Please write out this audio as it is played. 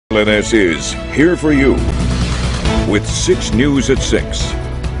LNS is here for you with 6 News at 6.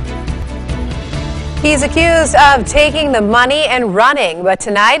 He's accused of taking the money and running, but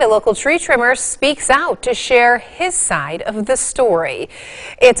tonight a local tree trimmer speaks out to share his side of the story.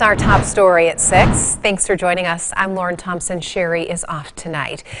 It's our top story at 6. Thanks for joining us. I'm Lauren Thompson. Sherry is off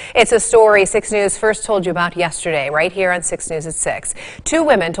tonight. It's a story 6 News first told you about yesterday, right here on 6 News at 6. 2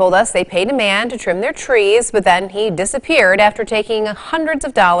 women told us they paid a man to trim their trees, but then he disappeared after taking hundreds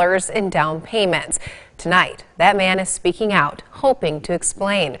of dollars in down payments. Tonight, that man is speaking out, hoping to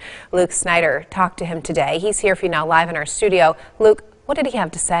explain. Luke Snyder talked to him today. He's here for you now live in our studio. Luke, what did he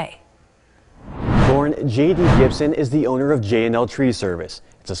have to say? Lauren, J.D. Gibson is the owner of J&L Tree Service.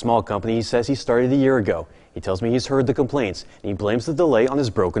 It's a small company he says he started a year ago. He tells me he's heard the complaints, and he blames the delay on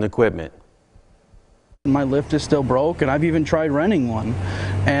his broken equipment. My lift is still broke, and I've even tried renting one,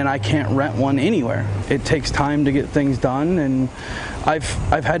 and I can't rent one anywhere. It takes time to get things done, and I've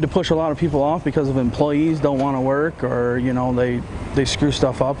had to push a lot of people off because of employees don't want to work, or they screw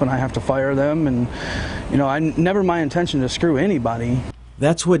stuff up and I have to fire them, and I never my intention to screw anybody.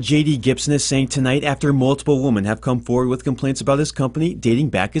 That's what J.D. Gibson is saying tonight after multiple women have come forward with complaints about his company dating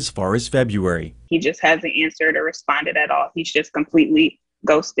back as far as February. He just hasn't answered or responded at all. He's just completely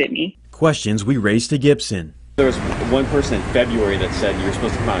ghosted me. Questions we raised to Gibson. There was one person in February that said you were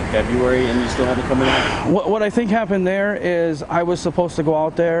supposed to come out in February and you still haven't come out? What I think happened there is I was supposed to go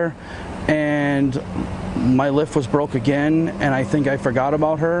out there and my lift was broke again, and I think I forgot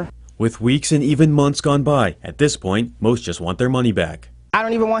about her. With weeks and even months gone by, at this point, most just want their money back. I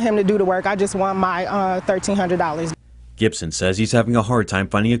don't even want him to do the work. I just want my $1,300. Gibson says he's having a hard time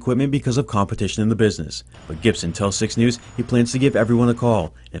finding equipment because of competition in the business. But Gibson tells 6 News he plans to give everyone a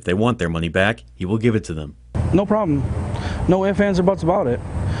call. If they want their money back, he will give it to them. No problem. No ifs, ands, or buts about it.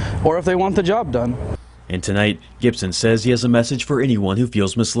 Or if they want the job done. And tonight, Gibson says he has a message for anyone who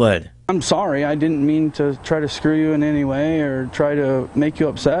feels misled. I'm sorry. I didn't mean to try to screw you in any way or try to make you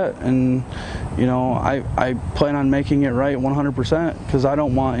upset. And, I plan on making it right 100% because I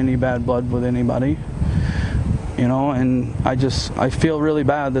don't want any bad blood with anybody. And I feel really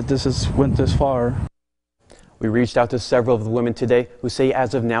bad that this went this far. We reached out to several of the women today who say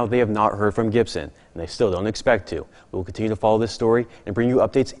as of now they have not heard from Gibson, and they still don't expect to. We will continue to follow this story and bring you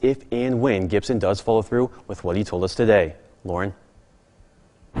updates if and when Gibson does follow through with what he told us today. Lauren?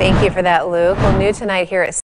 Thank you for that, Luke. Well, new tonight here at